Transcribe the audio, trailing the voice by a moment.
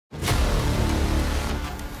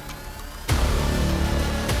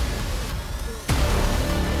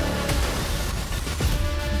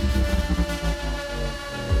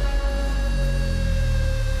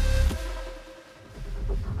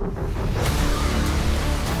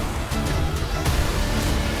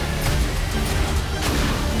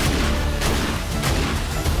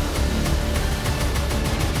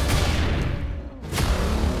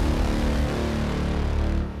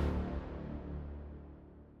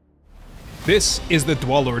This is the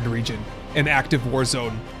Dwallorde Region, an active war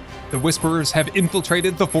zone. The Whisperers have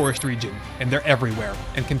infiltrated the forest region, and they're everywhere,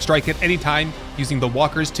 and can strike at any time, using the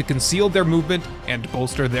walkers to conceal their movement and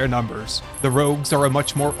bolster their numbers. The rogues are a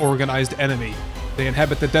much more organized enemy. They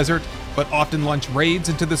inhabit the desert, but often launch raids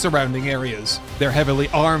into the surrounding areas. They're heavily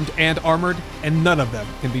armed and armored, and none of them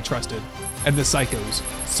can be trusted. And the Psychos,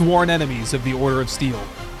 sworn enemies of the Order of Steel.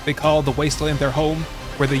 They call the Wasteland their home,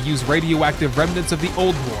 where they use radioactive remnants of the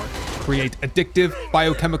Old War, create addictive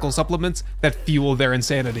biochemical supplements that fuel their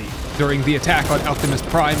insanity. During the attack on Alchemyst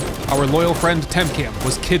Prime, our loyal friend TemCam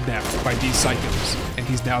was kidnapped by these Psychos, and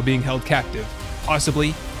he's now being held captive,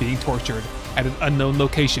 possibly being tortured at an unknown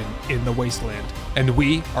location in the Wasteland. And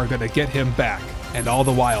we are gonna get him back. And all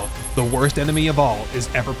the while, the worst enemy of all is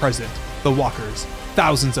ever present, the Walkers.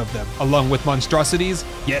 Thousands of them, along with monstrosities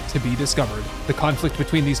yet to be discovered. The conflict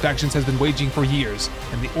between these factions has been waging for years,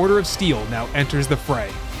 and the Order of Steel now enters the fray.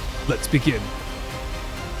 Let's begin.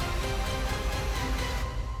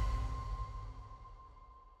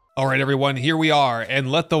 All right, everyone, here we are,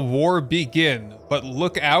 and let the war begin. But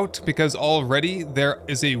look out, because already there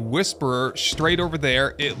is a Whisperer straight over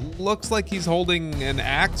there. It looks like he's holding an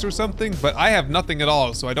axe or something, but I have nothing at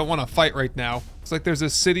all, so I don't want to fight right now. Looks like there's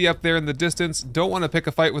a city up there in the distance. Don't want to pick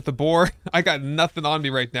a fight with the boar. I got nothing on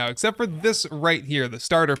me right now, except for this right here, the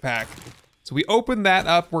starter pack. So we open that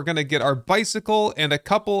up, we're gonna get our bicycle and a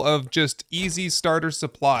couple of just easy starter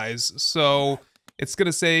supplies. So it's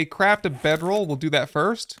gonna say craft a bedroll, we'll do that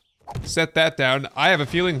first. Set that down. I have a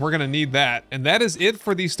feeling we're gonna need that. And that is it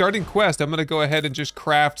for the starting quest. I'm gonna go ahead and just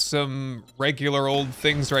craft some regular old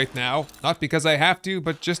things right now. Not because I have to,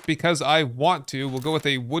 but just because I want to. We'll go with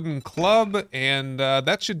a wooden club, and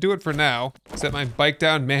that should do it for now. Set my bike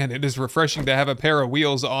down. Man, it is refreshing to have a pair of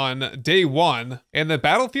wheels on day one. And the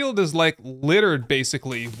battlefield is like littered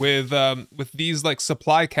basically with these like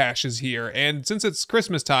supply caches here. And since it's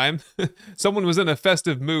Christmas time, someone was in a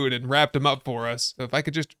festive mood and wrapped them up for us. So if I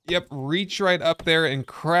could just, yep, reach right up there and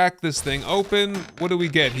crack this thing open. What do we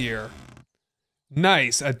get here?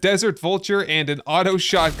 Nice, a desert vulture and an auto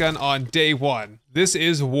shotgun on day one. This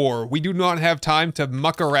is war. We do not have time to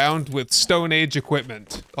muck around with Stone Age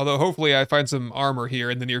equipment. Although hopefully I find some armor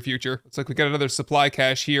here in the near future. Looks like we got another supply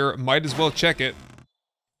cache here. Might as well check it.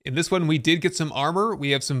 In this one we did get some armor.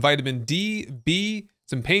 We have some vitamin D, B,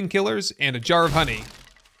 some painkillers, and a jar of honey.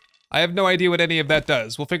 I have no idea what any of that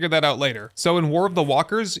does. We'll figure that out later. So in War of the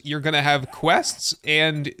Walkers, you're gonna have quests,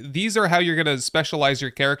 and these are how you're gonna specialize your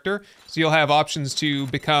character. So you'll have options to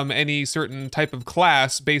become any certain type of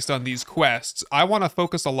class based on these quests. I wanna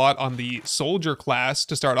focus a lot on the soldier class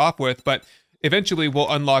to start off with, but eventually we'll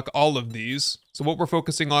unlock all of these. So what we're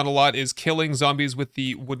focusing on a lot is killing zombies with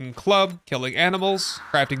the wooden club, killing animals,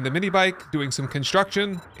 crafting the mini bike, doing some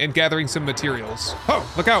construction, and gathering some materials. Oh,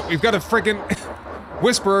 look out, we've got a friggin'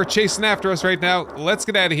 Whisperer chasing after us right now. Let's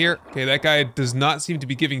get out of here. Okay, that guy does not seem to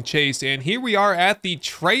be giving chase. And here we are at the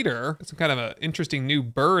trader. Some kind of an interesting new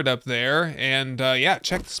bird up there. And yeah,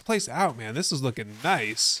 check this place out, man. This is looking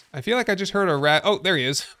nice. I feel like I just heard a rat. Oh, there he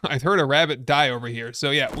is. I heard a rabbit die over here. So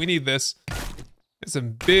yeah, we need this. There's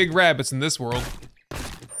some big rabbits in this world.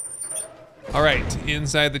 All right,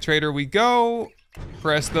 inside the trader we go.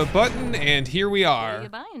 Press the button, and here we are. What are you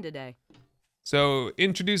buying today? So,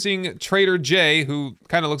 introducing Trader J, who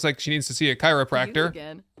kind of looks like she needs to see a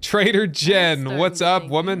chiropractor. Trader Jen, what's up,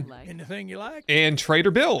 woman? Anything you like? And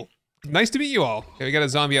Trader Bill. Nice to meet you all. Okay, we got a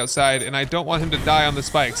zombie outside, and I don't want him to die on the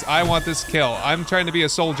spikes. I want this kill. I'm trying to be a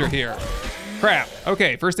soldier here. Crap.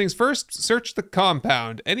 Okay, first things first, search the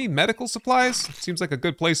compound. Any medical supplies? Seems like a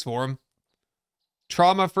good place for them.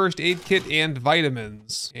 Trauma first aid kit and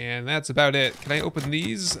vitamins. And that's about it. Can I open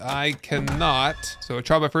these? I cannot. So a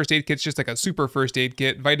trauma first aid kit's just like a super first aid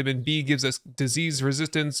kit. Vitamin B gives us disease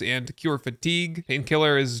resistance and cure fatigue.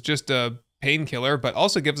 Painkiller is just a painkiller, but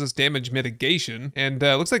also gives us damage mitigation. And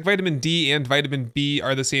looks like vitamin D and vitamin B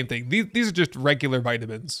are the same thing. These are just regular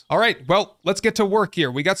vitamins. All right, well, let's get to work here.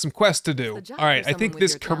 We got some quests to do. All right, I think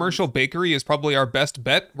this commercial bakery is probably our best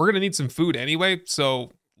bet. We're gonna need some food anyway,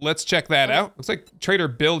 so let's check that out. Looks like Trader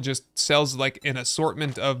Bill just sells like an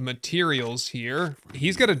assortment of materials here.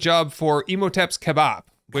 He's got a job for Imhotep's Kebab,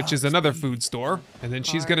 which is another food store. And then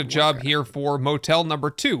she's got a job here for Motel number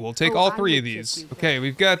 2. We'll take all three of these. Okay,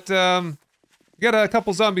 we've got a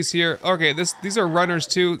couple zombies here. Okay, these are runners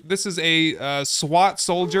too. This is a SWAT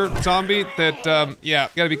soldier zombie that, yeah,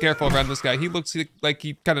 gotta be careful around this guy. He looks like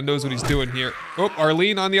he kind of knows what he's doing here. Oh,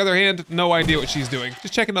 Arlene, on the other hand, no idea what she's doing.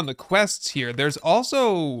 Just checking on the quests here. There's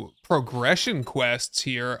also progression quests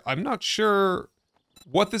here. I'm not sure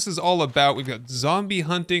what this is all about. We've got zombie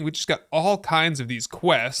hunting. We just got all kinds of these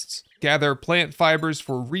quests. Gather plant fibers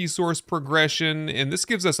for resource progression, and this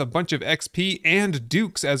gives us a bunch of XP and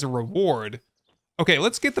dukes as a reward. Okay,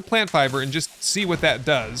 let's get the plant fiber and just see what that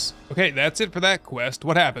does. Okay, that's it for that quest.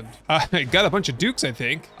 What happened? I got a bunch of dukes, I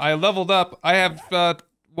think. I leveled up. I have,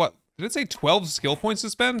 what? Did it say 12 skill points to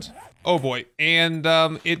spend? Oh boy. And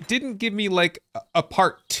it didn't give me like a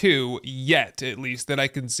part 2 yet, at least, that I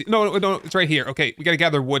can see. No, it's right here. Okay, we gotta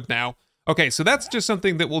gather wood now. Okay, so that's just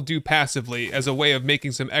something that we'll do passively as a way of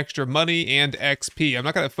making some extra money and XP. I'm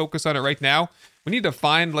not gonna focus on it right now. We need to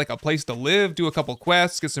find like a place to live, do a couple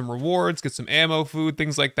quests, get some rewards, get some ammo, food,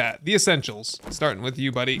 things like that. The essentials. Starting with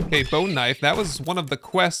you, buddy. Okay, bone knife. That was one of the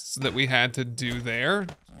quests that we had to do there.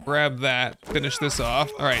 Grab that, finish this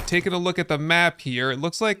off. All right, taking a look at the map here. It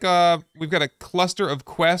looks like we've got a cluster of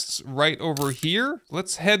quests right over here.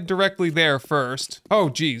 Let's head directly there first. Oh,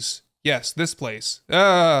 geez. Yes, this place.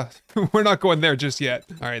 We're not going there just yet.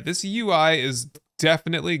 All right, this UI is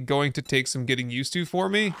definitely going to take some getting used to for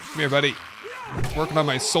me. Come here, buddy. Working on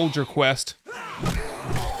my soldier quest.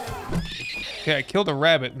 Okay, I killed a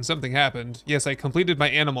rabbit and something happened. Yes, I completed my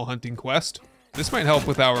animal hunting quest. This might help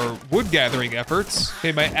with our wood gathering efforts.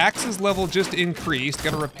 Okay, my axe's level just increased.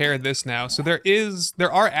 Gotta repair this now. So there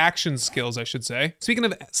are action skills, I should say. Speaking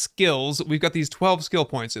of skills, we've got these 12 skill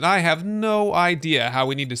points, and I have no idea how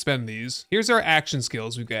we need to spend these. Here's our action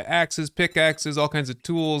skills. We've got axes, pickaxes, all kinds of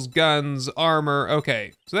tools, guns, armor.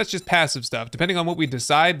 Okay, so that's just passive stuff. Depending on what we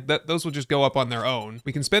decide, those will just go up on their own.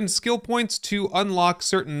 We can spend skill points to unlock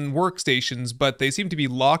certain workstations, but they seem to be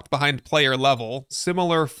locked behind player level.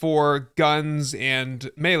 Similar for guns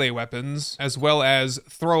and melee weapons, as well as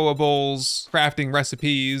throwables, crafting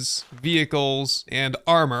recipes, vehicles, and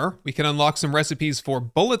armor. We can unlock some recipes for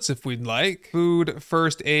bullets if we'd like. Food,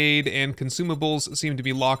 first aid, and consumables seem to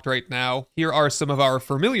be locked right now. Here are some of our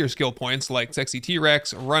familiar skill points like Sexy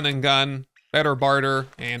T-Rex, Run and Gun, Better Barter,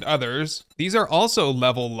 and others. These are also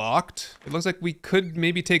level locked. It looks like we could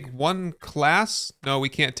maybe take one class. No, we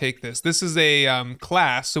can't take this. This is a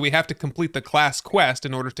class, so we have to complete the class quest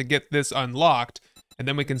in order to get this unlocked. And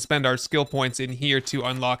then we can spend our skill points in here to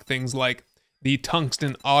unlock things like the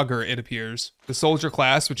Tungsten Auger, it appears. The soldier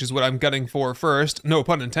class, which is what I'm gunning for first, no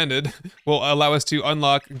pun intended, will allow us to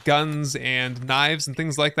unlock guns and knives and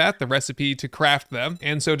things like that, the recipe to craft them.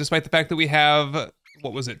 And so despite the fact that we have,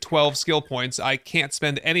 what was it, 12 skill points, I can't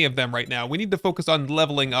spend any of them right now. We need to focus on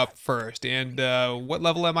leveling up first. And what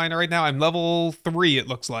level am I right now? I'm level 3, it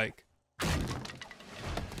looks like.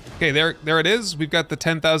 Okay, there it is. We've got the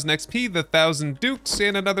 10,000 XP, the 1,000 dukes,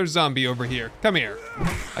 and another zombie over here. Come here.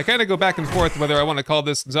 I kind of go back and forth whether I want to call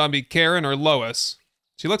this zombie Karen or Lois.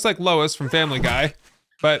 She looks like Lois from Family Guy,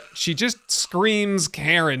 but she just screams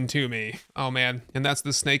Karen to me. Oh man, and that's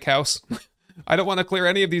the snake house. I don't want to clear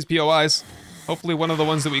any of these POIs. Hopefully one of the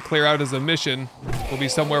ones that we clear out as a mission will be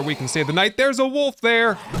somewhere we can stay the night. There's a wolf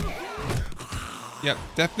there! Yep,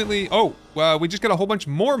 definitely. Oh, we just got a whole bunch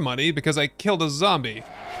more money because I killed a zombie.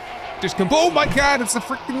 Oh my god, it's a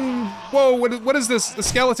freaking, whoa, what is this? A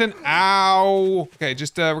skeleton, ow. Okay,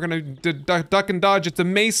 just, we're gonna duck and dodge. It's a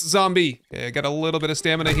mace zombie. Okay, I got a little bit of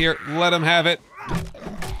stamina here. Let him have it.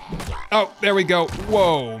 Oh, there we go.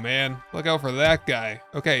 Whoa, man, look out for that guy.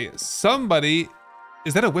 Okay, somebody,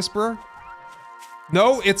 is that a whisperer?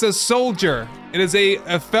 No, it's a soldier. It is a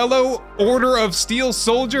fellow Order of Steel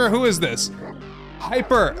soldier. Who is this?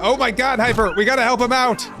 Hyper, oh my god, Hyper, we gotta help him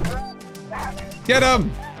out. Get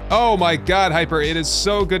him. Oh my god, Hyper, it is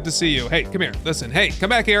so good to see you. Hey, come here, listen, hey, come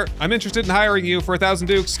back here. I'm interested in hiring you for 1,000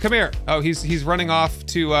 dukes, come here. Oh, he's running off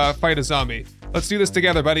to fight a zombie. Let's do this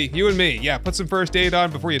together, buddy, you and me. Yeah, put some first aid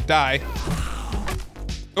on before you die.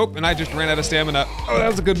 Oh, and I just ran out of stamina. Oh, that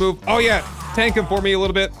was a good move. Oh yeah, tank him for me a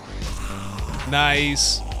little bit.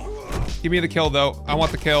 Nice. Give me the kill though. I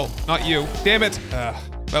want the kill, not you. Damn it.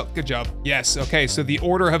 Well, good job. Yes, okay, so the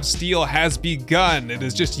Order of Steel has begun. It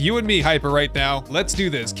is just you and me, Hyper, right now. Let's do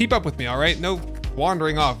this. Keep up with me, all right? No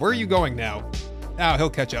wandering off. Where are you going now? Oh, he'll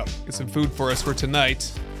catch up. Get some food for us for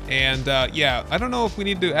tonight. And yeah, I don't know if we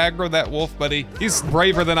need to aggro that wolf, buddy. He's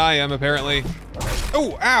braver than I am, apparently.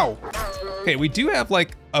 Oh, ow. Okay, we do have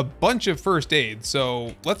like a bunch of first aid,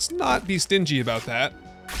 so let's not be stingy about that.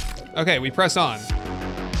 Okay, we press on.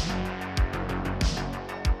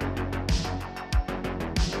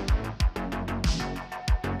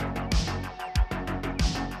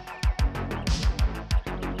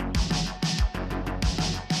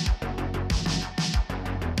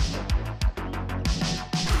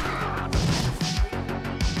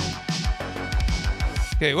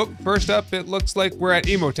 Okay, well, first up, it looks like we're at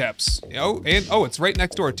Emoteps. Oh, and oh, it's right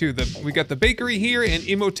next door too. We got the bakery here and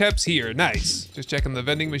Emoteps here. Nice. Just checking the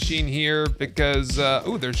vending machine here because,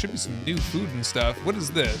 oh, there should be some new food and stuff. What is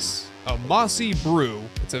this? A mossy brew.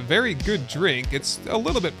 It's a very good drink. It's a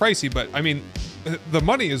little bit pricey, but I mean, the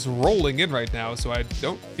money is rolling in right now, so I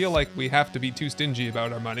don't feel like we have to be too stingy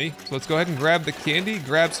about our money. So let's go ahead and grab the candy,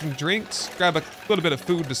 grab some drinks, grab a little bit of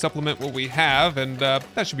food to supplement what we have, and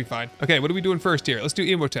that should be fine. Okay, what are we doing first here? Let's do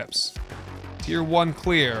emotips. Tier 1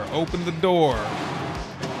 clear. Open the door.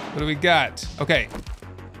 What do we got? Okay.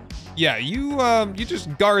 Yeah, you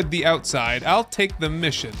just guard the outside. I'll take the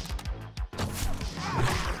mission.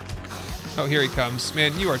 Oh, here he comes.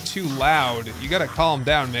 Man, you are too loud. You gotta calm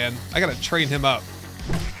down, man. I gotta train him up.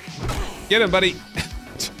 Get him, buddy.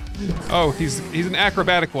 Oh, he's an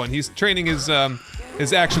acrobatic one. He's training his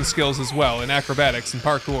action skills as well in acrobatics and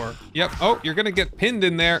parkour. Yep. Oh, you're gonna get pinned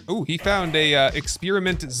in there. Oh, he found a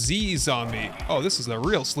Experiment Z zombie. Oh, this is a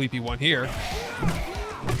real sleepy one here.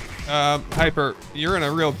 Hyper, you're in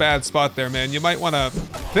a real bad spot there, man. You might wanna...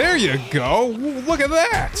 There you go! Look at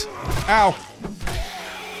that! Ow.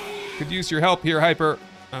 Could use your help here, Hyper.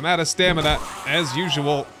 I'm out of stamina, as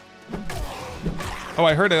usual. Oh,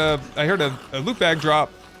 I heard a loot bag drop,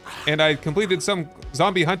 and I completed some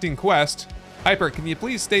zombie hunting quest. Hyper, can you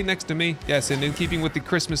please stay next to me? Yes, and in keeping with the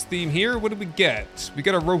Christmas theme here, what did we get? We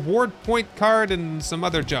got a reward point card and some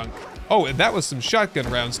other junk. Oh, and that was some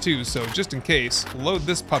shotgun rounds too, so just in case, load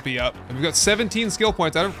this puppy up. And we've got 17 skill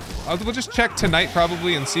points. We'll just check tonight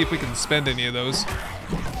probably and see if we can spend any of those.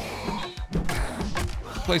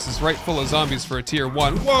 This place is right full of zombies for a tier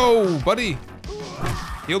 1. Whoa, buddy.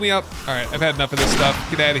 Heal me up. All right, I've had enough of this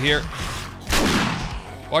stuff. Get out of here.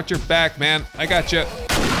 Watch your back, man. I got you.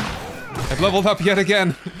 I've leveled up yet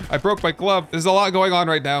again. I broke my glove. There's a lot going on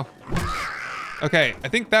right now. Okay, I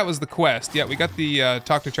think that was the quest. Yeah, we got the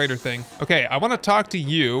talk to trader thing. Okay, I want to talk to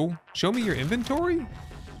you. Show me your inventory?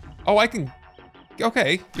 Oh, I can...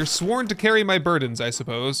 Okay, you're sworn to carry my burdens, I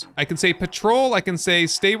suppose. I can say patrol, I can say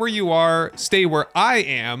stay where you are, stay where I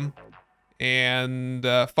am, and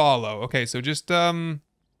follow. Okay, so just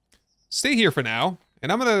stay here for now.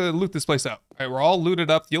 And I'm gonna loot this place up. All right, we're all looted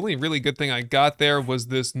up. The only really good thing I got there was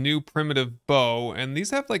this new primitive bow, and these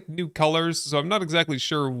have like new colors, so I'm not exactly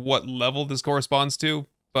sure what level this corresponds to,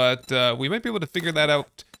 but we might be able to figure that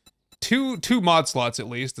out. Two mod slots at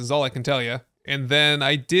least, is all I can tell you. And then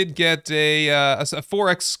I did get a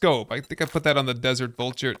 4x scope. I think I put that on the Desert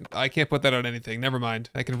Vulture. I can't put that on anything, never mind.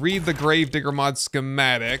 I can read the Gravedigger mod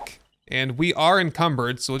schematic. And we are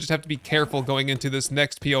encumbered, so we'll just have to be careful going into this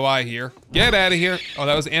next POI here. Get out of here. Oh,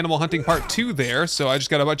 that was Animal Hunting Part 2 there, so I just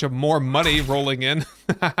got a bunch of more money rolling in.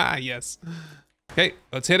 Yes. Okay,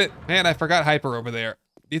 let's hit it. Man, I forgot Hyper over there.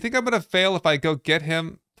 Do you think I'm gonna fail if I go get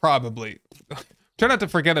him? Probably. Try not to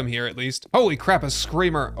forget him here, at least. Holy crap, a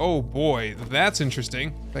Screamer. Oh boy, that's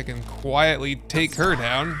interesting. If I can quietly take her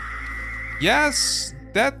down. Yes,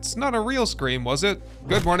 that's not a real scream, was it?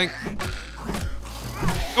 Good morning.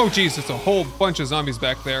 Oh geez, it's a whole bunch of zombies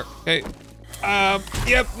back there. Okay,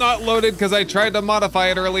 yep, not loaded because I tried to modify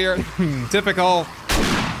it earlier. Typical.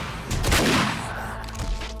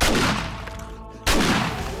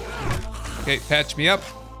 Okay, patch me up.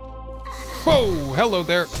 Whoa, hello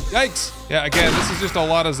there. Yikes. Yeah, again, this is just a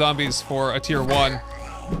lot of zombies for a tier 1.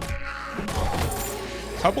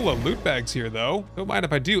 Couple of loot bags here though. Don't mind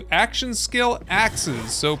if I do. Action skill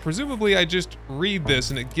axes. So presumably I just read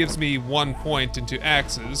this and it gives me 1 point into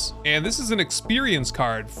axes. And this is an experience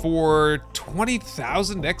card for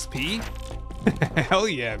 20,000 XP. Hell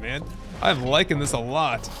yeah, man. I'm liking this a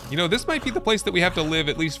lot. You know, this might be the place that we have to live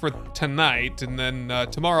at least for tonight. And then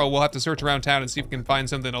tomorrow we'll have to search around town and see if we can find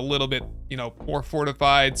something a little bit, you know, more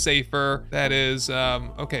fortified, safer. That is,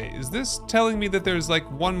 okay, is this telling me that there's like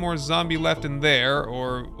one more zombie left in there?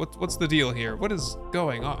 Or what's the deal here? What is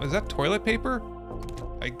going on? Is that toilet paper?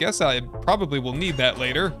 I guess I probably will need that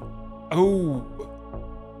later. Oh,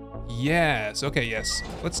 yes, okay, yes.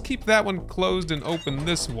 Let's keep that one closed and open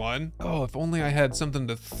this one. Oh, if only I had something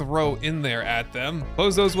to throw in there at them.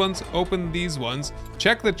 Close those ones, open these ones.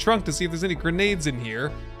 Check the trunk to see if there's any grenades in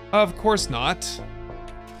here. Of course not.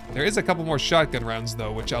 There is a couple more shotgun rounds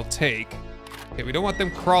though, which I'll take. Okay, we don't want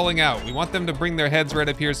them crawling out. We want them to bring their heads right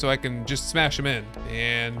up here so I can just smash them in.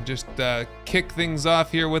 And just kick things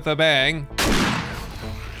off here with a bang.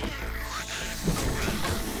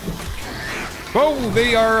 Oh,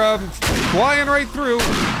 they are flying right through.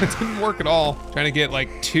 It didn't work at all. Trying to get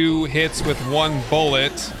like 2 hits with 1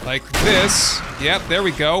 bullet, like this. Yep, there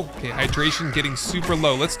we go. Okay, hydration getting super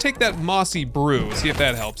low. Let's take that mossy brew, see if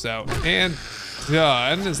that helps out. And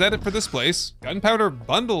done. Is that it for this place? Gunpowder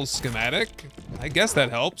bundle schematic. I guess that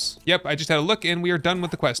helps. Yep, I just had a look and we are done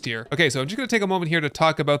with the quest here. Okay, so I'm just gonna take a moment here to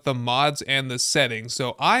talk about the mods and the settings.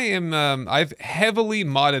 So I've heavily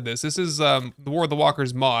modded this. This is the War of the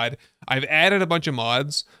Walkers mod. I've added a bunch of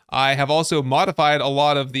mods. I have also modified a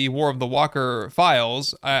lot of the War of the Walker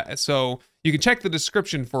files. So you can check the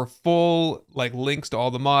description for full links to all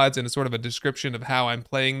the mods and a sort of a description of how I'm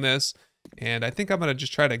playing this. And I think I'm gonna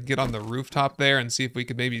just try to get on the rooftop there and see if we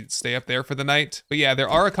could maybe stay up there for the night. But yeah, there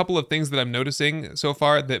are a couple of things that I'm noticing so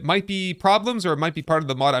far that might be problems or it might be part of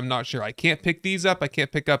the mod, I'm not sure. I can't pick these up, I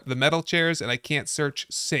can't pick up the metal chairs, and I can't search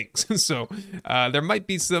sinks. So there might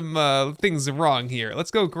be some things wrong here.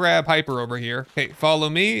 Let's go grab Hyper over here. Okay, follow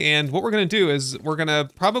me, and what we're gonna do is we're gonna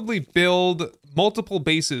probably build multiple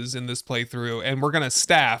bases in this playthrough, and we're gonna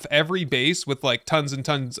staff every base with tons and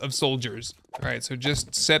tons of soldiers. All right, so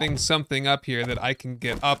just setting something up here that I can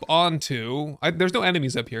get up onto. There's no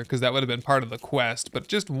enemies up here because that would have been part of the quest, but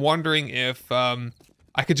just wondering if I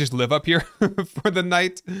could just live up here for the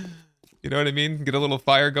night. You know what I mean? Get a little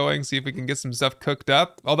fire going, see if we can get some stuff cooked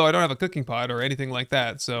up. Although I don't have a cooking pot or anything like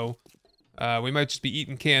that, so we might just be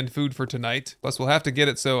eating canned food for tonight. Plus we'll have to get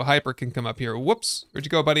it so Hyper can come up here. Whoops, where'd you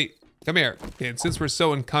go, buddy? Come here. Okay, and since we're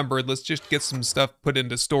so encumbered, let's just get some stuff put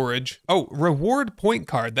into storage. Oh, reward point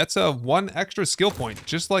card. That's a 1 extra skill point,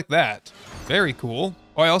 just like that. Very cool.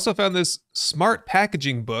 Oh, I also found this smart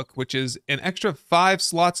packaging book, which is an extra 5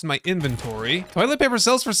 slots in my inventory. Toilet paper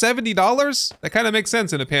sells for $70? That kind of makes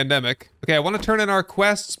sense in a pandemic. Okay, I want to turn in our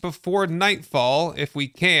quests before nightfall if we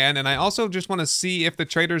can, and I also just want to see if the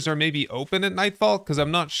traders are maybe open at nightfall, because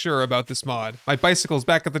I'm not sure about this mod. My bicycle's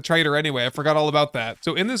back at the trader anyway, I forgot all about that.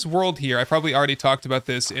 So in this world here, I probably already talked about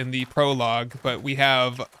this in the prologue, but we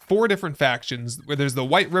have 4 different factions, where there's the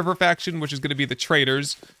White River faction, which is going to be the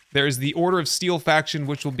traders. There's the Order of Steel faction,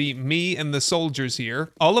 which will be me and the soldiers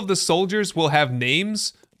here. All of the soldiers will have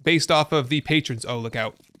names based off of the patrons. Oh, look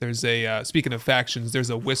out. There's a, speaking of factions, there's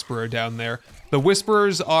a Whisperer down there. The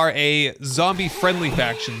Whisperers are a zombie-friendly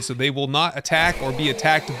faction, so they will not attack or be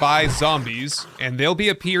attacked by zombies. And they'll be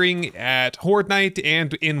appearing at Horde Night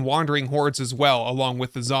and in Wandering Hordes as well, along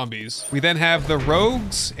with the zombies. We then have the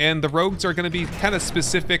Rogues, and the Rogues are gonna be kind of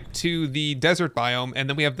specific to the desert biome, and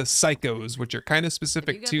then we have the Psychos, which are kind of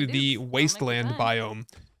specific to the wasteland biome.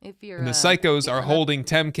 And the Psychos are holding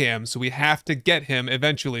TemCam, so we have to get him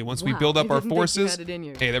eventually. Once we build up our forces,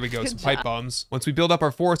 hey, there we go, some pipe bombs. Once we build up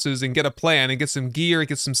our forces and get a plan and get some gear,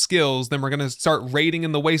 get some skills, then we're gonna start raiding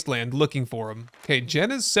in the wasteland looking for him. Okay, Jen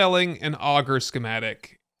is selling an auger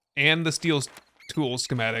schematic and the steel tool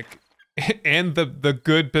schematic and the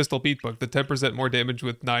good pistol Pete book, the 10% more damage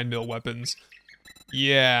with 9mm weapons.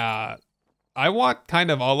 Yeah. I want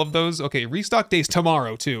kind of all of those. Okay, restock day's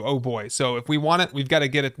tomorrow too. Oh boy. So if we want it, we've got to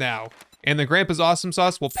get it now. And the Grandpa's Awesome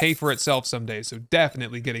Sauce will pay for itself someday, so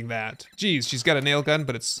definitely getting that. Geez, she's got a nail gun,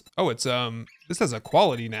 but it's, this has a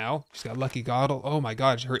quality now. She's got Lucky Goggle. Oh my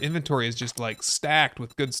god, her inventory is just stacked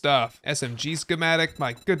with good stuff. SMG schematic,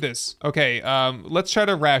 my goodness. Okay, let's try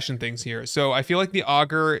to ration things here. So I feel like the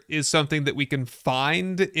auger is something that we can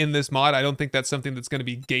find in this mod. I don't think that's something that's gonna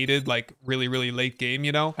be gated really, really late game,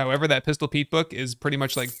 you know? However, that Pistol Pete book is pretty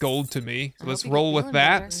much gold to me. So let's roll with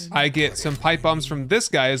that. I get some pipe bombs from this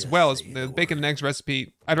guy as well as the bacon and eggs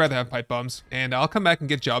recipe. I'd rather have pipe bombs, and I'll come back and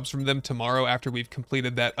get jobs from them tomorrow after we've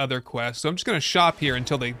completed that other quest. So I'm just gonna shop here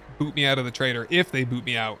until they boot me out of the trader, if they boot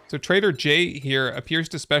me out. So Trader J here appears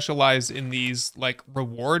to specialize in these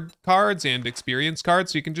reward cards and experience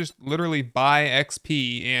cards, so you can just literally buy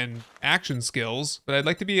XP and action skills. But I'd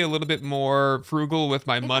like to be a little bit more frugal with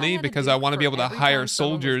my money because I want to be able to hire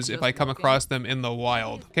soldiers if I come across them in the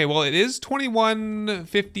wild. Okay, well it is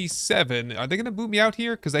 21:57. Are they gonna boot me out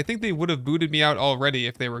here? Because I think they would have booted me out already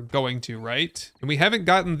if they were going to, right? And we haven't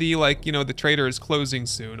gotten the the trader is closing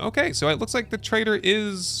soon. Okay, so it looks like the trader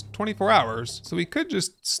is 24 hours. So we could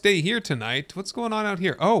just stay here tonight. What's going on out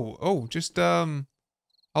here? Oh, just a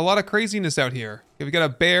lot of craziness out here. Okay, we got a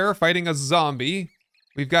bear fighting a zombie.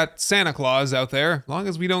 We've got Santa Claus out there. As long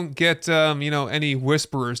as we don't get, any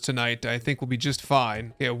whisperers tonight, I think we'll be just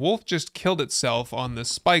fine. Okay, a wolf just killed itself on the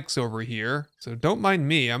spikes over here. So don't mind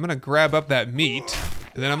me. I'm gonna grab up that meat.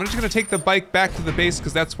 And then I'm just gonna take the bike back to the base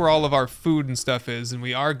because that's where all of our food and stuff is. And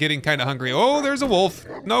we are getting kind of hungry. Oh, there's a wolf.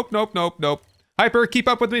 Nope. Hyper, keep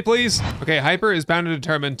up with me, please. Okay, Hyper is bound and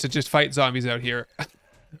determined to just fight zombies out here.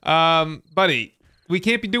 Buddy. We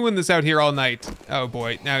can't be doing this out here all night. Oh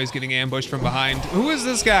boy, now he's getting ambushed from behind. Who is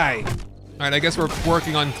this guy? All right, I guess we're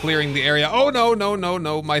working on clearing the area. Oh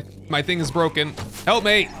no, my thing is broken. Help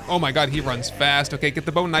me. Oh my god, he runs fast. Okay, get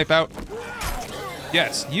the bone knife out.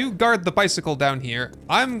 Yes, you guard the bicycle down here.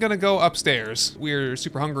 I'm gonna go upstairs. We're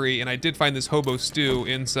super hungry, and I did find this hobo stew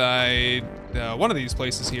inside one of these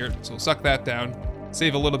places here, so we'll suck that down.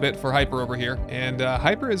 Save a little bit for Hyper over here. And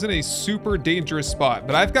Hyper is in a super dangerous spot,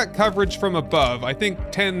 but I've got coverage from above. I think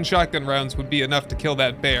 10 shotgun rounds would be enough to kill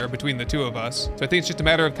that bear between the two of us. So I think it's just a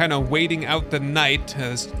matter of kind of waiting out the night.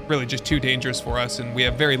 It's really just too dangerous for us, and we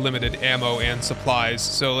have very limited ammo and supplies.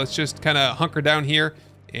 So let's just kind of hunker down here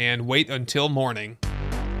and wait until morning.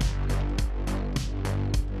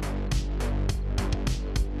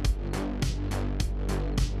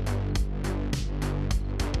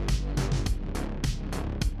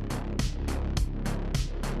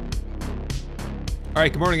 All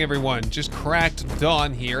right, good morning, everyone. Just cracked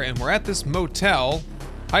dawn here, and we're at this motel.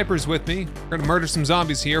 Hyper's with me. We're gonna murder some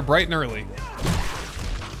zombies here bright and early.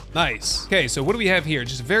 Nice. Okay, so what do we have here?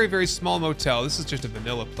 Just a very, very small motel. This is just a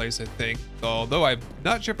vanilla place, I think. Although I'm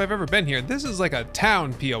not sure if I've ever been here. This is like a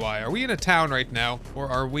town POI. Are we in a town right now? Or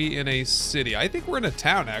are we in a city? I think we're in a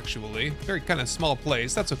town, actually. Very kind of small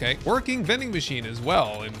place. That's okay. Working vending machine as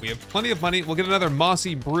well. And we have plenty of money. We'll get another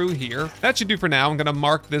mossy brew here. That should do for now. I'm going to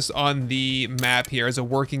mark this on the map here as a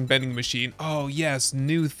working vending machine. Oh, yes.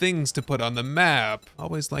 New things to put on the map.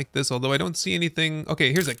 Always like this, although I don't see anything.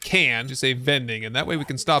 Okay, here's a can. Just say vending. And that way we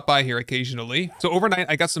can stop by here occasionally. So overnight,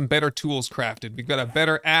 I got some better tools crafted. We've got a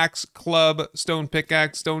better axe, club, stone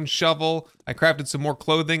pickaxe, stone shovel. I crafted some more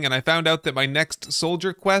clothing, and I found out that my next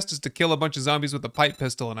soldier quest is to kill a bunch of zombies with a pipe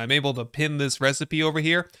pistol, and I'm able to pin this recipe over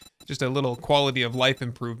here. Just a little quality of life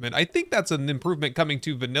improvement. I think that's an improvement coming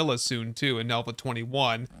to vanilla soon too in Alpha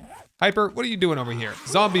 21. Hyper, what are you doing over here?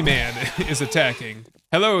 Zombie Man is attacking.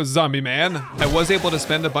 Hello, Zombie Man. I was able to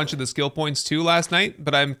spend a bunch of the skill points too last night,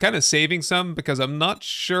 but I'm kind of saving some because I'm not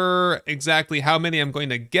sure exactly how many I'm going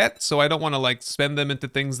to get, so I don't want to like spend them into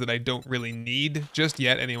things that I don't really need just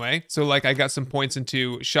yet anyway. So like I got some points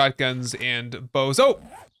into shotguns and bows. Oh,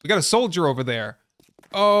 we got a soldier over there.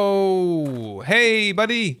 Oh, hey,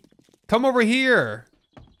 buddy. Come over here.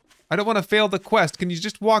 I don't want to fail the quest. Can you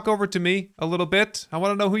just walk over to me a little bit? I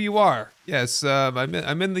want to know who you are. Yes, I'm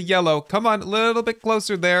in the yellow. Come on, a little bit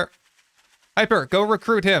closer there. Hyper, go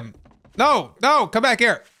recruit him. No, come back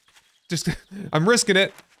here. Just, I'm risking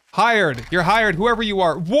it. Hired, you're hired, whoever you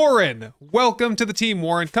are. Warren, welcome to the team,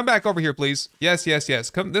 Warren. Come back over here, please. Yes,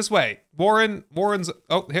 come this way. Warren's,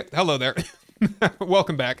 oh, hello there.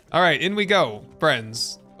 Welcome back. All right, in we go,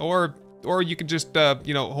 friends. Or you could just,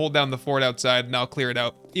 you know, hold down the fort outside and I'll clear it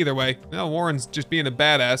out. Either way. No, Warren's just being a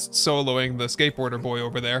badass, soloing the skateboarder boy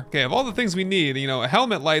over there. Okay, of all the things we need, you know, a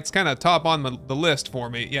helmet light's kind of top on the list for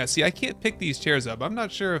me. Yeah, see, I can't pick these chairs up. I'm not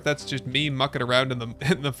sure if that's just me mucking around in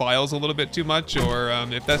the files a little bit too much, or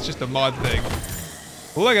if that's just a mod thing.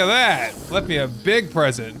 Look at that! Left me a big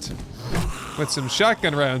present with some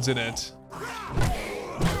shotgun rounds in it.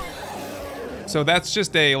 So that's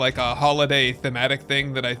just like a holiday thematic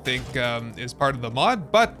thing that I think is part of the mod,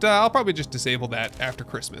 but I'll probably just disable that after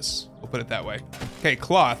Christmas. We'll put it that way. Okay,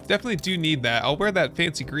 cloth, definitely do need that. I'll wear that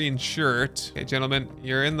fancy green shirt. Okay, gentlemen,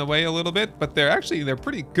 you're in the way a little bit, but they're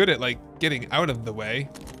pretty good at like getting out of the way.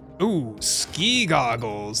 Ooh, ski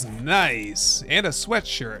goggles, nice. And a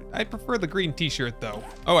sweatshirt. I prefer the green t-shirt though.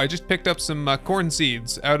 Oh, I just picked up some corn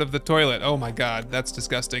seeds out of the toilet. Oh my God, that's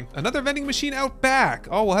disgusting. Another vending machine out back.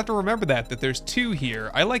 Oh, we'll have to remember that there's two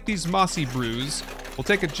here. I like these mossy brews. We'll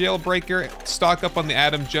take a jailbreaker, stock up on the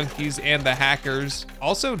Atom Junkies and the hackers.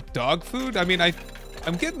 Also dog food. I mean,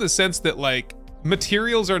 I'm getting the sense that like,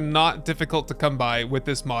 materials are not difficult to come by with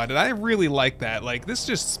this mod, and I really like that. Like, this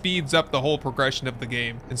just speeds up the whole progression of the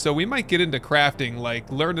game. And so we might get into crafting,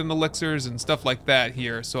 like learning elixirs and stuff like that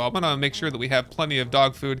here. So I'm gonna make sure that we have plenty of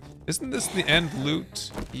dog food. Isn't this the end loot?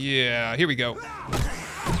 Yeah, here we go.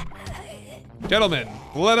 Gentlemen,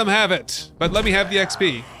 let them have it, but let me have the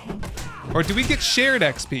XP. Or do we get shared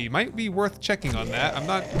XP? Might be worth checking on that. I'm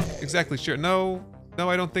not exactly sure. No,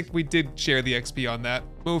 I don't think we did share the XP on that.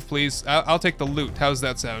 Move, please. I'll take the loot. How's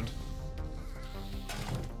that sound?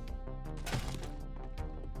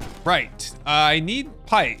 Right. I need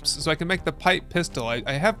pipes so I can make the pipe pistol.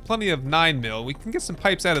 I have plenty of 9mm. We can get some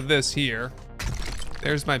pipes out of this here.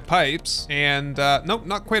 There's my pipes. And, nope,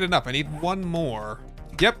 not quite enough. I need one more.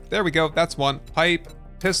 Yep, there we go. That's one. Pipe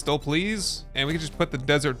pistol, please. And we can just put the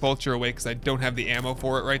Desert Vulture away because I don't have the ammo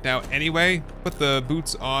for it right now anyway. Put the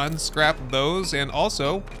boots on, scrap those, and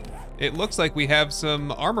also, it looks like we have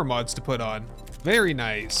some armor mods to put on. Very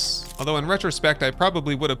nice. Although in retrospect, I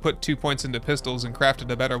probably would have put 2 points into pistols and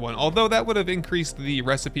crafted a better one. Although that would have increased the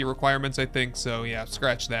recipe requirements, I think. So yeah,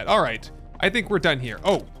 scratch that. All right, I think we're done here.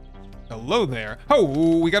 Oh, hello there.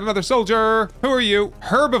 Oh, we got another soldier. Who are you?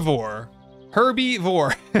 Herbivore.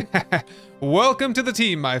 Herbivore. Welcome to the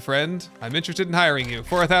team, my friend. I'm interested in hiring you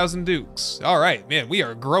for 1,000 dukes. All right, man, we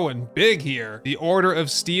are growing big here. The Order of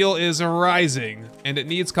Steel is rising, and it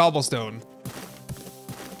needs cobblestone.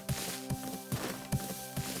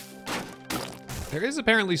 There is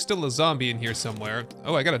apparently still a zombie in here somewhere.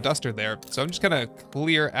 Oh, I got a duster there. So I'm just gonna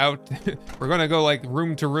clear out. We're gonna go like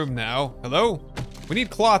room to room now. Hello? We need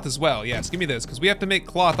cloth as well. Yes, give me this, because we have to make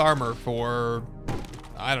cloth armor for,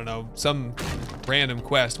 I don't know, some random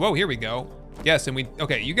quest. Whoa, here we go. Yes, and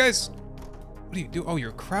okay, you guys, what do you do? Oh,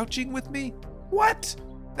 you're crouching with me? What?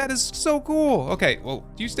 That is so cool. Okay, well,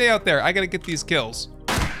 you stay out there. I gotta get these kills.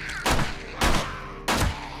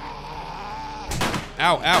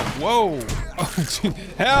 Ow, ow, whoa. Oh,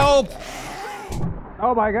 help!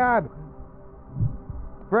 Oh my God.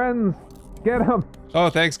 Friends, get him. Oh,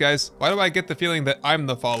 thanks guys. Why do I get the feeling that I'm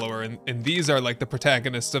the follower and these are like the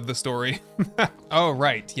protagonists of the story? Oh,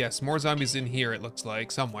 right. Yes, more zombies in here, it looks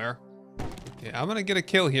like, somewhere. Yeah, I'm gonna get a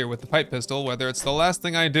kill here with the pipe pistol, whether it's the last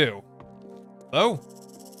thing I do. Hello?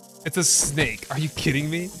 It's a snake. Are you kidding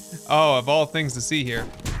me? Oh, of all things to see here.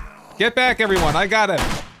 Get back, everyone. I got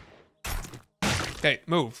him. Okay,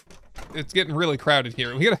 move. It's getting really crowded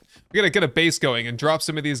here. We gotta get a base going and drop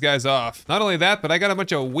some of these guys off. Not only that, but I got a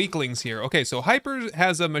bunch of weaklings here. Okay, so Hyper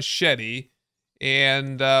has a machete,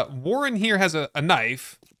 and Warren here has a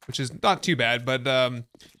knife, which is not too bad, but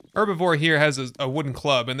Herbivore here has a wooden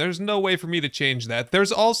club, and there's no way for me to change that.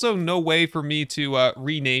 There's also no way for me to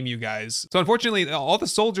rename you guys. So unfortunately, all the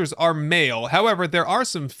soldiers are male. However, there are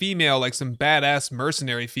some female, like some badass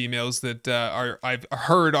mercenary females that I've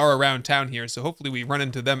heard are around town here. So hopefully we run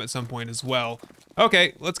into them at some point as well.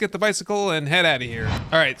 Okay, let's get the bicycle and head out of here.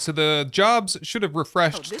 All right, so the jobs should have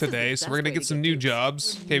refreshed today, so we're gonna get some new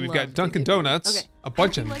jobs. Okay, we've got Dunkin' Donuts, a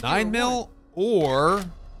bunch of 9mm, or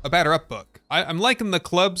a batter up book. I'm liking the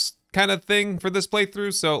clubs kind of thing for this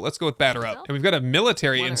playthrough, so let's go with batter up. And we've got a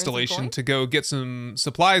military installation to go get some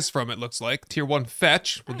supplies from, it looks like. Tier 1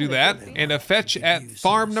 fetch, we'll do that. And a fetch at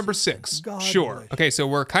farm number 6, sure. Okay, so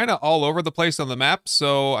we're kind of all over the place on the map,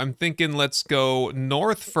 so I'm thinking let's go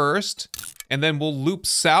north first, and then we'll loop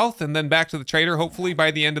south and then back to the trader, hopefully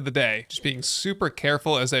by the end of the day. Just being super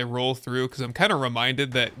careful as I roll through, because I'm kind of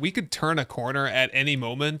reminded that we could turn a corner at any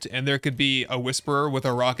moment and there could be a whisperer with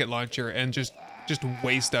a rocket launcher and just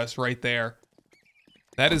waste us right there.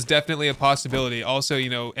 That is definitely a possibility. Also, you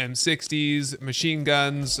know, M60s, machine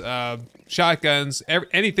guns, shotguns,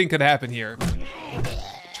 anything could happen here.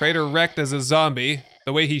 Trader wrecked as a zombie,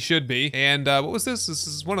 the way he should be. And what was this? This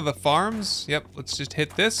is one of the farms. Yep, let's just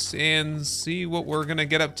hit this and see what we're gonna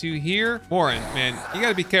get up to here. Warren, man, you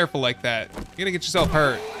gotta be careful like that. You're gonna get yourself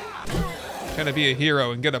hurt. Trying to be a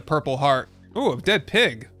hero and get a purple heart. Ooh, a dead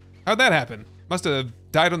pig. How'd that happen? Must have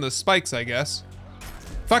died on the spikes, I guess.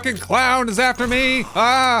 Fucking clown is after me!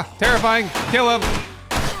 Ah, terrifying, kill him.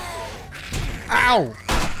 Ow!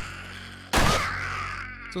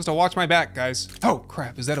 Supposed to watch my back, guys. Oh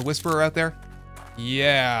crap, is that a whisperer out there?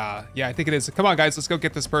 Yeah, I think it is. Come on, guys, let's go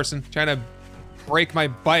get this person. Trying to break my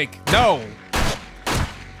bike. No!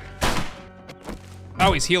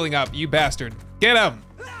 Oh, he's healing up, you bastard. Get him!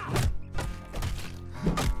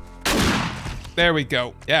 There we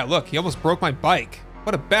go. Yeah, look, he almost broke my bike.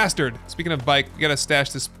 What a bastard. Speaking of bike, we gotta stash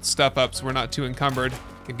this stuff up so we're not too encumbered.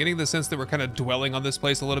 I'm getting the sense that we're kind of dwelling on this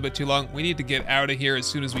place a little bit too long. We need to get out of here as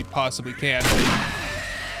soon as we possibly can.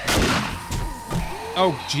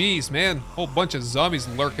 Oh, geez, man. Whole bunch of zombies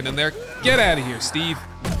lurking in there. Get out of here, Steve.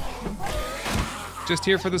 Just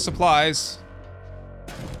here for the supplies.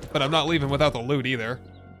 But I'm not leaving without the loot either.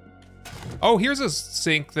 Oh, here's a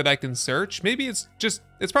sink that I can search. Maybe it's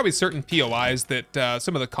probably certain POIs that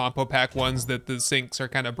some of the compo pack ones that the sinks are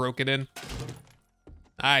kind of broken in.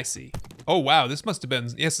 I see. Oh, wow, this must have been,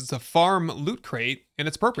 yes, it's a farm loot crate, and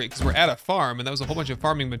it's appropriate because we're at a farm, and that was a whole bunch of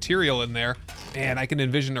farming material in there. Man, I can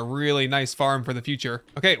envision a really nice farm for the future.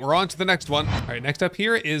 Okay, we're on to the next one. All right, next up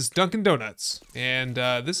here is Dunkin' Donuts, and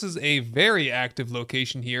this is a very active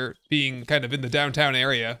location here, being kind of in the downtown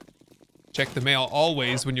area. Check the mail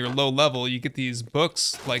always when you're low level. You get these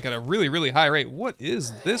books like at a really, really high rate. What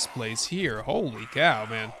is this place here? Holy cow,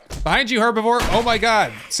 man. Behind you, Herbivore. Oh my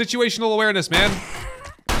God. Situational awareness, man.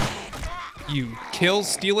 You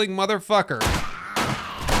kill-stealing motherfucker.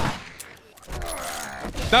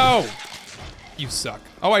 No! You suck.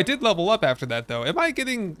 Oh, I did level up after that, though. Am I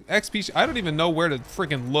getting XP? I don't even know where to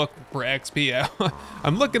freaking look for XP.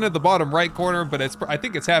 I'm looking at the bottom right corner, but I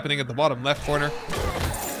think it's happening at the bottom left corner.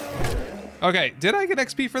 Okay, did I get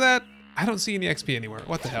XP for that? I don't see any XP anywhere.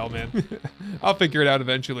 What the hell, man? I'll figure it out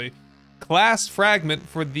eventually. Class fragment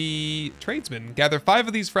for the tradesman. Gather 5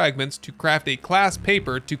 of these fragments to craft a class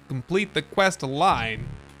paper to complete the quest line.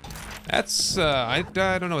 That's, I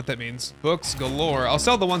don't know what that means. Books galore. I'll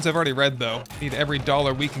sell the ones I've already read, though. Need every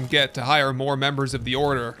dollar we can get to hire more members of the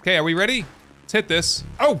Order. Okay, are we ready? Let's hit this.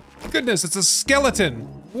 Oh, goodness, it's a skeleton.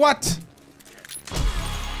 What?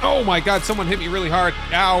 Oh my God, someone hit me really hard.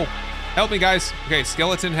 Ow. Help me, guys. Okay,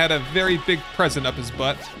 skeleton had a very big present up his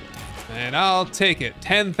butt. And I'll take it.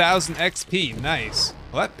 10,000 XP, nice.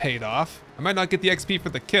 Well, that paid off. I might not get the XP for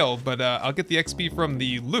the kill, but I'll get the XP from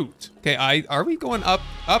the loot. Okay, are we going up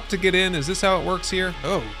to get in? Is this how it works here?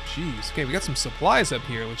 Oh, jeez. Okay, we got some supplies up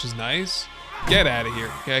here, which is nice. Get out of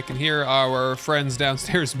here. Okay, I can hear our friends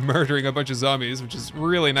downstairs murdering a bunch of zombies, which is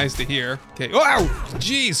really nice to hear. Okay, oh,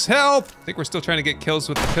 jeez, help! I think we're still trying to get kills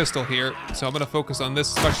with the pistol here, so I'm gonna focus on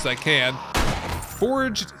this as much as I can.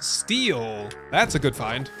 Forged steel. That's a good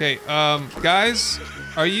find. Okay, guys,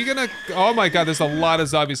 are you gonna... Oh my God, there's a lot of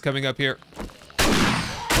zombies coming up here.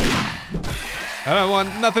 I don't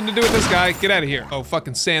want nothing to do with this guy. Get out of here. Oh,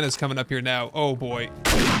 fucking Santa's coming up here now. Oh boy.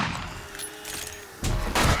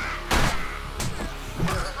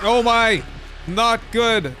 Oh my, not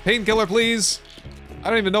good. Painkiller, please. I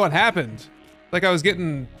don't even know what happened. Like I was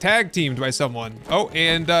getting tag teamed by someone. Oh,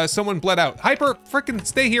 and someone bled out. Hyper, frickin'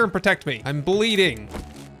 stay here and protect me. I'm bleeding.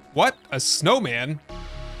 What? A snowman?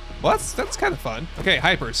 Well, that's kind of fun. Okay,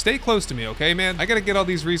 Hyper, stay close to me, okay, man? I gotta get all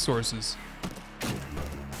these resources.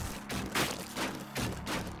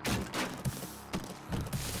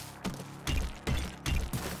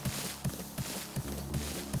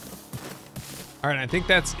 All right, I think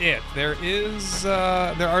that's it. There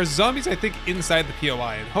are zombies, I think, inside the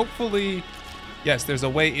POI, and hopefully, yes, there's a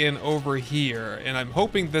way in over here, and I'm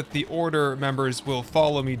hoping that the Order members will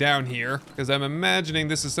follow me down here, because I'm imagining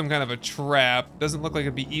this is some kind of a trap. Doesn't look like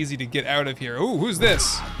it'd be easy to get out of here. Ooh, who's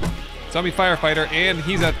this? Zombie firefighter, and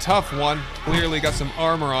he's a tough one. Clearly got some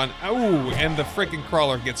armor on. Ooh, and the freaking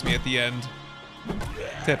crawler gets me at the end.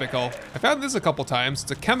 Typical. I found this a couple times. It's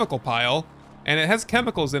a chemical pile. And it has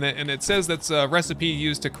chemicals in it, and it says that's a recipe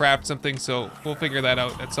used to craft something, so we'll figure that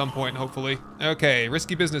out at some point, hopefully. Okay,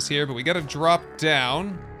 risky business here, but we gotta drop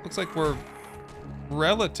down. Looks like we're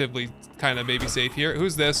relatively kind of maybe safe here.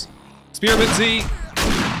 Who's this? Spearmint Z!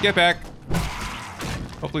 Get back.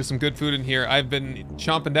 Hopefully some good food in here. I've been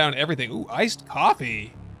chomping down everything. Ooh, iced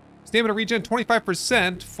coffee. Stamina regen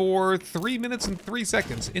 25% for 3 minutes and 3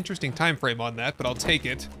 seconds. Interesting time frame on that, but I'll take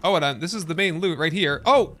it. Oh, and this is the main loot right here.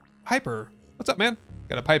 Oh, Hyper. What's up, man?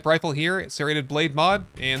 Got a pipe rifle here, serrated blade mod,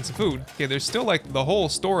 and some food. Okay, there's still like the whole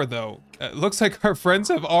store though. Looks like our friends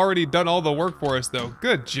have already done all the work for us though.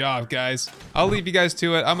 Good job, guys. I'll leave you guys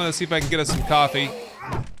to it. I'm gonna see if I can get us some coffee.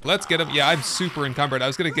 Let's get them. Yeah, I'm super encumbered. I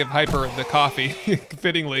was gonna give Hyper the coffee,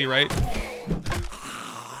 fittingly, right?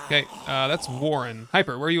 Okay, that's Warren.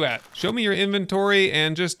 Hyper, where are you at? Show me your inventory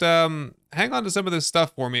and just hang on to some of this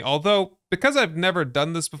stuff for me. Although, because I've never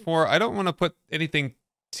done this before, I don't want to put anything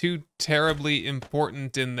too terribly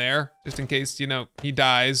important in there, just in case, you know, he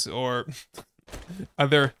dies or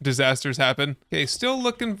other disasters happen. Okay, still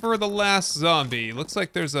looking for the last zombie. Looks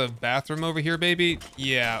like there's a bathroom over here, baby.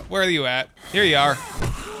 Yeah, where are you at? Here you are.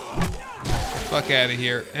 Fuck out of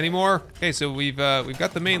here. Any more? Okay, so we've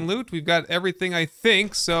got the main loot. We've got everything, I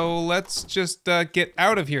think. So let's just get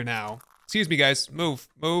out of here now. Excuse me, guys. Move,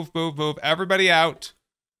 move, move, move. Everybody out.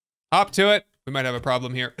 Hop to it. We might have a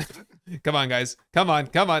problem here. Come on, guys. Come on,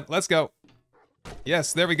 come on. Let's go.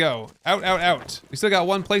 Yes, there we go. Out, out, out. We still got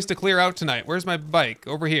one place to clear out tonight. Where's my bike?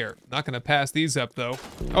 Over here. Not gonna pass these up, though.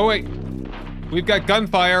 Oh, wait. We've got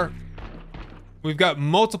gunfire. We've got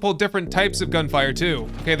multiple different types of gunfire, too.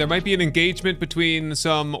 Okay, there might be an engagement between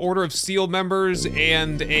some Order of Steel members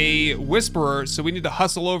and a Whisperer, so we need to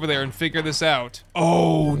hustle over there and figure this out.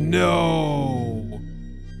 Oh, no.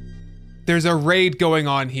 There's a raid going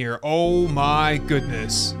on here. Oh my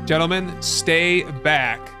goodness. Gentlemen, stay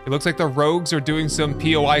back. It looks like the rogues are doing some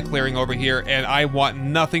POI clearing over here, and I want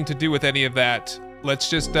nothing to do with any of that. Let's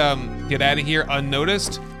just get out of here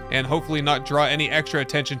unnoticed and hopefully not draw any extra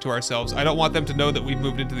attention to ourselves. I don't want them to know that we've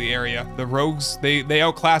moved into the area. The rogues, they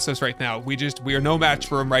outclass us right now. We are no match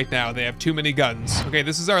for them right now. They have too many guns. Okay,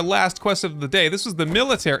 this is our last quest of the day. This was the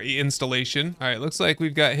military installation. All right, looks like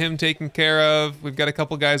we've got him taken care of. We've got a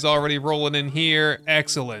couple guys already rolling in here.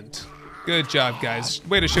 Excellent. Good job, guys.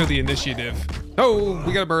 Way to show the initiative. Oh,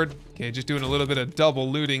 we got a bird. Okay, just doing a little bit of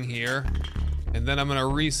double looting here. And then I'm gonna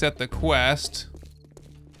reset the quest.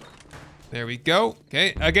 There we go.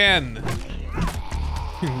 Okay, again.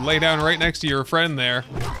 Lay down right next to your friend there.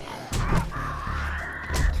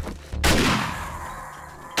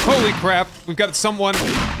 Holy crap, we've got someone.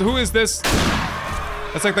 Who is this?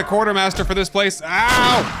 That's like the quartermaster for this place.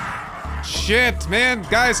 Ow! Shit, man,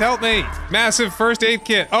 guys, help me. Massive first aid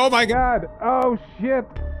kit. Oh my God. Oh shit.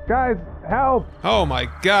 Guys, help! Oh my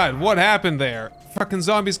god, what happened there? Fucking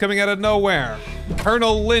zombies coming out of nowhere.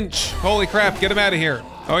 Colonel Lynch. Holy crap, get him out of here.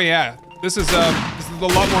 Oh yeah, this is a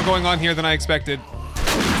lot more going on here than I expected.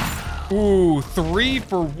 Ooh, 3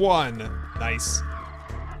 for 1. Nice.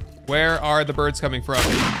 Where are the birds coming from?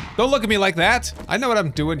 Don't look at me like that. I know what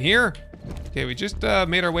I'm doing here. Okay, we just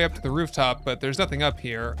made our way up to the rooftop, but there's nothing up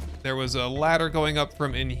here. There was a ladder going up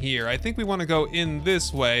from in here. I think we want to go in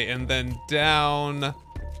this way and then down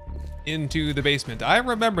into the basement. I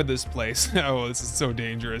remember this place. Oh, this is so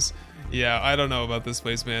dangerous. Yeah, I don't know about this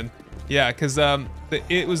place, man. Yeah, because there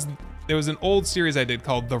was an old series I did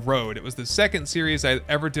called The Road. It was the second series I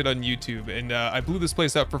ever did on YouTube, and I blew this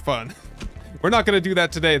place up for fun. We're not gonna do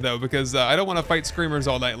that today though, because I don't want to fight screamers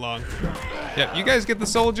all night long. Yeah, you guys get the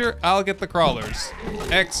soldier, I'll get the crawlers.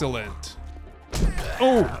 Excellent.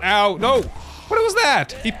 Oh, ow, no. What was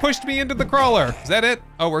that? He pushed me into the crawler. Is that it?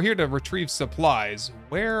 Oh, we're here to retrieve supplies.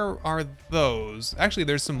 Where are those? Actually,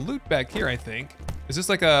 there's some loot back here, I think. Is this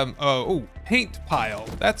like a, oh, paint pile?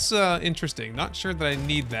 That's interesting. Not sure that I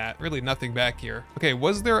need that. Really nothing back here. Okay,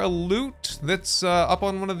 was there a loot that's up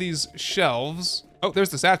on one of these shelves? Oh, there's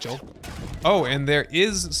the satchel. Oh, and there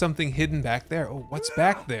is something hidden back there. Oh, what's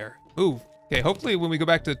back there? Ooh, okay, hopefully when we go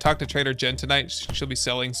back to talk to Trader Jen tonight, she'll be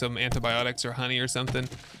selling some antibiotics or honey or something.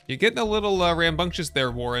 You're getting a little rambunctious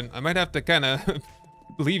there, Warren. I might have to kind of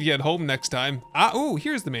leave you at home next time. Ah, ooh,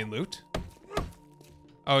 here's the main loot.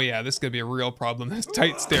 Oh yeah, this is gonna be a real problem. This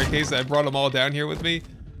tight staircase, I brought them all down here with me.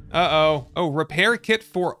 Uh-oh. Oh, repair kit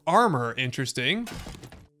for armor, interesting.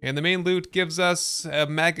 And the main loot gives us a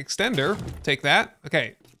mag extender. Take that.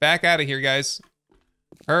 Okay, back out of here, guys.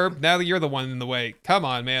 Herb, now that you're the one in the way. Come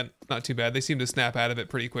on, man. Not too bad. They seem to snap out of it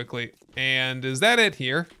pretty quickly. And is that it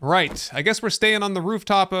here? Right. I guess we're staying on the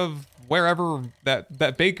rooftop of wherever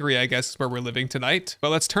that bakery, I guess, is where we're living tonight. But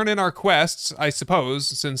let's turn in our quests, I suppose,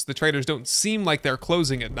 since the traders don't seem like they're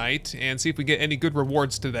closing at night, and see if we get any good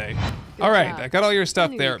rewards today. All right, I got all your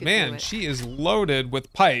stuff there. Man, she is loaded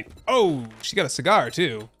with pipe. Oh, she got a cigar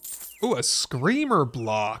too. Ooh, a screamer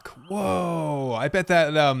block. Whoa, I bet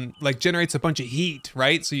that like generates a bunch of heat,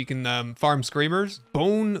 right? So you can farm screamers.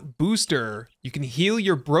 Bone booster. You can heal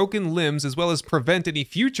your broken limbs as well as prevent any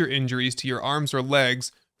future injuries to your arms or legs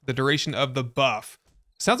for the duration of the buff.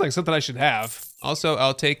 Sounds like something I should have. Also,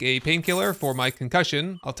 I'll take a painkiller for my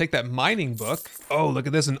concussion. I'll take that mining book. Oh, look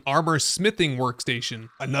at this, an armor smithing workstation.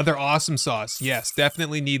 Another awesome sauce. Yes,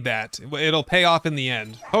 definitely need that. It'll pay off in the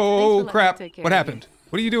end. Oh, crap. What happened?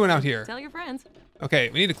 What are you doing out here? Tell your friends. Okay,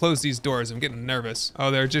 we need to close these doors. I'm getting nervous. Oh,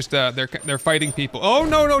 they're just, they're fighting people. Oh,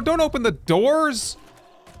 no, no, don't open the doors.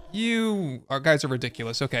 You guys are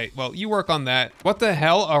ridiculous. Okay, well, you work on that. What the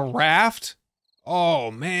hell, a raft?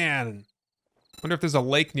 Oh, man. Wonder if there's a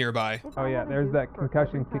lake nearby. Oh yeah, there's that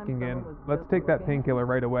concussion kicking in. Let's take that painkiller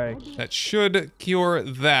right away. That should cure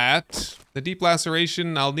that. The deep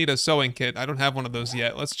laceration, I'll need a sewing kit. I don't have one of those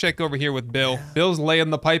yet. Let's check over here with Bill. Bill's laying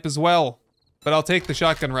the pipe as well. But I'll take the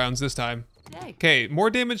shotgun rounds this time. Okay, more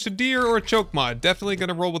damage to deer or choke mod? Definitely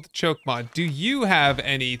gonna roll with the choke mod. Do you have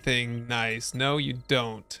anything nice? No, you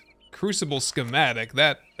don't. Crucible schematic,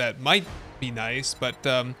 that might be nice, but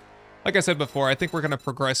like I said before, I think we're gonna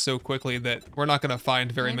progress so quickly that we're not gonna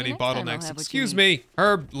find very many bottlenecks. Excuse me,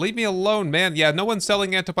 Herb, leave me alone, man. Yeah, no one's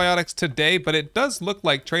selling antibiotics today, but it does look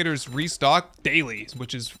like traders restock daily,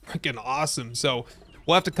 which is freaking awesome. So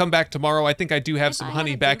we'll have to come back tomorrow. I think I do have some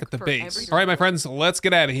honey back at the base. All right, my friends, let's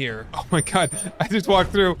get out of here. Oh my God, I just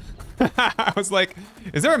walked through. I was like,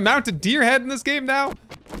 is there a mounted deer head in this game now?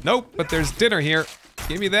 Nope, but there's dinner here.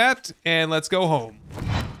 Give me that, and let's go home.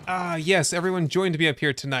 Ah, yes, everyone joined me up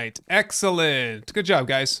here tonight. Excellent. Good job,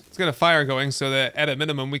 guys. Let's get a fire going so that at a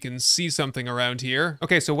minimum we can see something around here.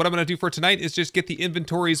 Okay, so what I'm gonna do for tonight is just get the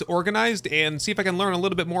inventories organized and see if I can learn a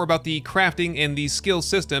little bit more about the crafting and the skill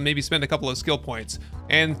system, maybe spend a couple of skill points.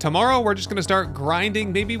 And tomorrow we're just gonna start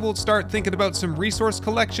grinding. Maybe we'll start thinking about some resource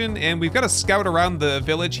collection, and we've got to scout around the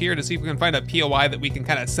village here to see if we can find a POI that we can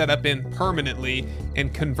kind of set up in permanently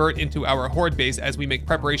and convert into our horde base as we make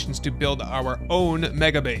preparations to build our own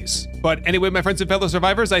mega base. But anyway, my friends and fellow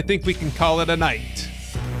survivors, I think we can call it a night.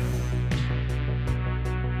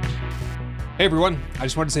 Hey everyone, I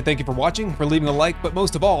just wanted to say thank you for watching, for leaving a like, but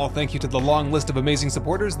most of all, thank you to the long list of amazing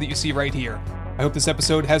supporters that you see right here. I hope this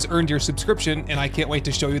episode has earned your subscription, and I can't wait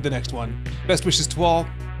to show you the next one. Best wishes to all,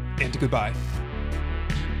 and goodbye.